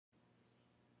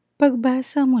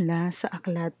Pagbasa mula sa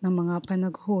Aklat ng Mga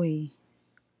Panaghoy.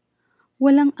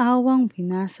 Walang awang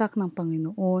binasak ng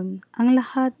Panginoon ang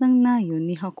lahat ng nayon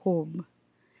ni Jacob.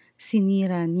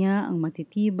 Sinira niya ang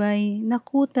matitibay na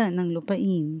kuta ng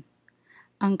lupain.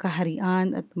 Ang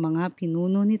kaharian at mga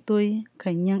pinuno nito'y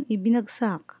kanyang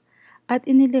ibinagsak at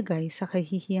inilagay sa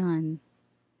kahihiyan.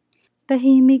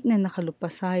 Tahimik na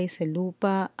nakalupasay sa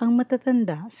lupa ang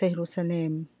matatanda sa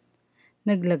Jerusalem.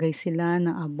 Naglagay sila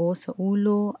ng abo sa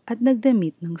ulo at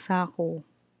nagdamit ng sako.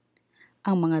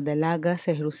 Ang mga dalaga sa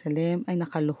Jerusalem ay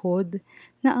nakaluhod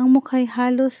na ang mukha'y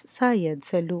halos sayad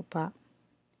sa lupa.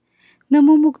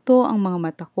 Namumugto ang mga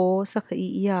mata ko sa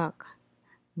kaiiyak.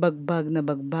 Bagbag na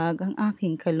bagbag ang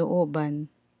aking kalooban.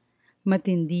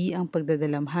 Matindi ang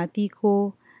pagdadalamhati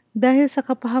ko dahil sa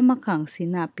kapahamakang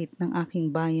sinapit ng aking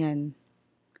bayan.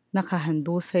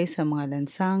 Nakahandusay sa mga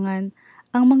lansangan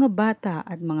ang mga bata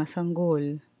at mga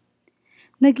sanggol.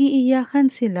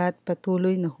 Nagiiyakan sila at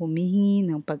patuloy na humihingi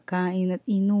ng pagkain at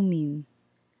inumin.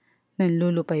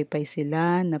 Nanlulupaypay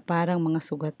sila na parang mga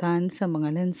sugatan sa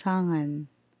mga lansangan.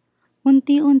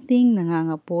 Unti-unting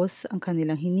nangangapos ang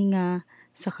kanilang hininga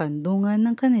sa kandungan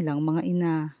ng kanilang mga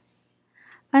ina.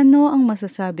 Ano ang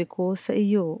masasabi ko sa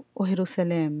iyo, O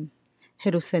Jerusalem?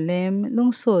 Jerusalem,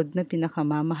 lungsod na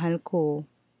pinakamamahal ko.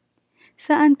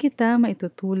 Saan kita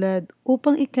maitutulad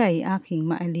upang ika'y aking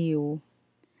maaliw?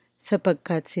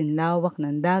 Sapagkat sinlawak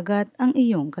ng dagat ang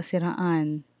iyong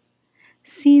kasiraan.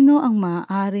 Sino ang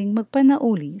maaaring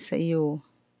magpanauli sa iyo?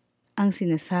 Ang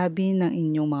sinasabi ng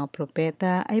inyong mga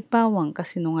propeta ay pawang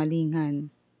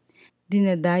kasinungalingan.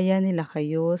 Dinadaya nila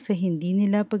kayo sa hindi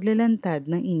nila paglalantad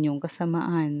ng inyong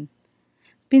kasamaan.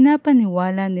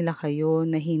 Pinapaniwala nila kayo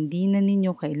na hindi na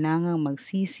ninyo kailangang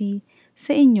magsisi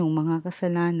sa inyong mga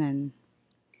kasalanan.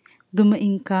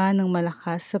 Dumaing ka ng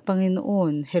malakas sa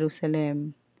Panginoon,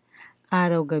 Jerusalem.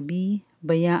 Araw-gabi,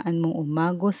 bayaan mong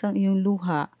umagos ang iyong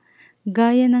luha,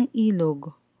 gaya ng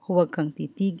ilog, huwag kang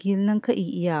titigil ng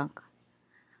kaiiyak.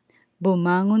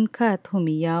 Bumangon ka at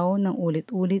humiyaw ng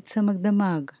ulit-ulit sa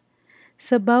magdamag,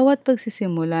 sa bawat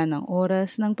pagsisimula ng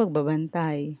oras ng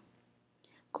pagbabantay.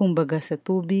 Kumbaga sa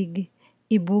tubig,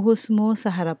 ibuhos mo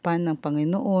sa harapan ng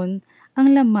Panginoon ang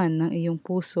laman ng iyong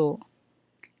puso.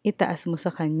 Itaas mo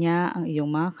sa Kanya ang iyong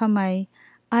mga kamay,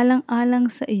 alang-alang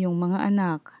sa iyong mga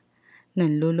anak.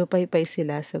 Nanlulupaypay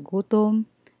sila sa gutom,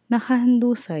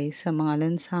 nakahandusay sa mga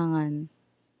lansangan.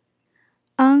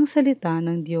 Ang salita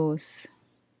ng Diyos.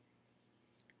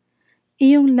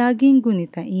 Iyong laging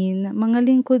gunitain, mga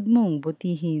lingkod mong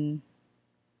butihin.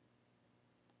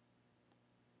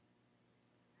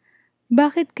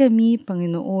 Bakit kami,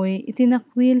 Panginooy,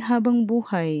 itinakwil habang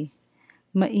buhay?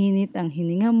 Mainit ang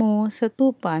hininga mo sa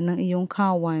tupa ng iyong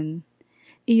kawan.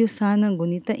 Iyo sanang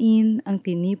gunitain ang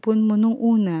tinipon mo nung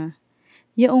una.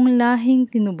 Yaong lahing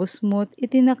tinubos mo't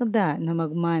itinakda na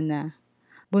magmana.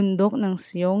 Bundok ng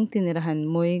Siyong tinirahan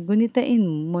mo'y gunitain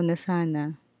mo na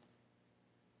sana.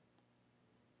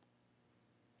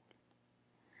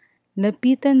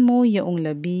 Lapitan mo yaong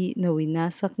labi na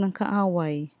winasak ng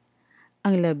kaaway.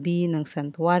 Ang labi ng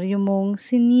santuaryo mong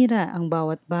sinira ang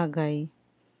bawat bagay.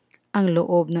 Ang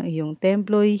loob ng iyong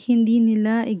templo'y hindi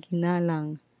nila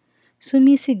iginalang.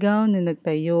 Sumisigaw na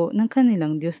nagtayo ng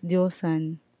kanilang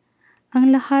Diyos-Diyosan. Ang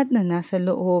lahat na nasa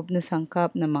loob na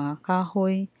sangkap ng mga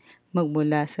kahoy,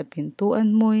 magmula sa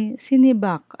pintuan mo'y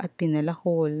sinibak at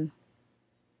pinalakol.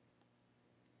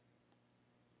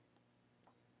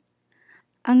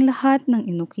 Ang lahat ng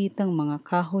inukitang mga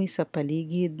kahoy sa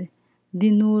paligid,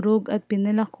 dinurog at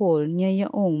pinalakol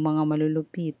niya yaong mga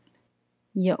malulupit.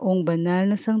 Yaong banal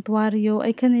na sangtuaryo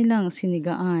ay kanilang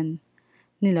sinigaan.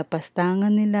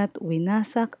 Nilapastangan nila at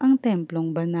winasak ang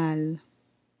templong banal.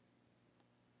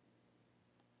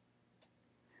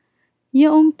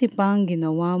 Yaong tipang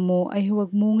ginawa mo ay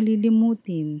huwag mong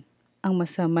lilimutin. Ang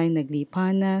masamay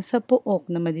naglipana sa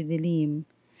pook na madidilim.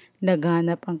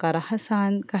 Laganap ang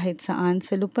karahasan kahit saan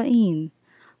sa lupain.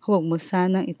 Huwag mo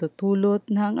sanang itutulot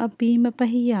na ang api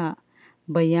mapahiya.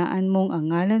 Bayaan mong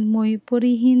ang ngalan mo'y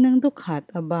purihin ng dukha't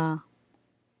aba.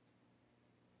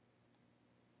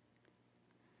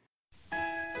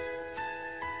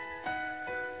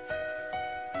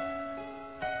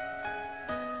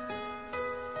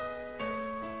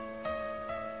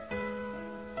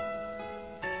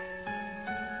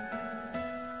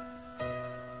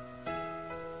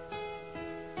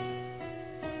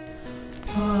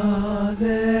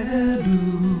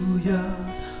 Alleluia,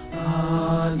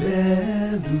 Alleluia,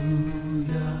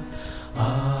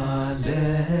 Alleluia,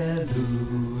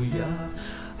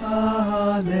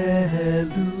 Alleluia,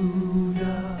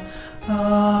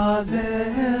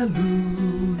 Alleluia,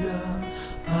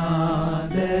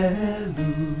 Alleluia.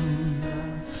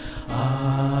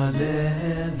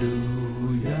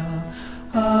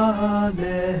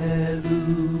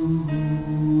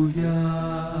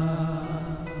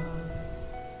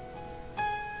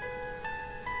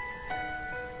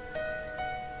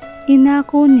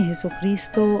 Inako ni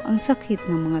Hesukristo ang sakit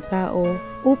ng mga tao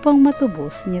upang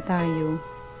matubos niya tayo.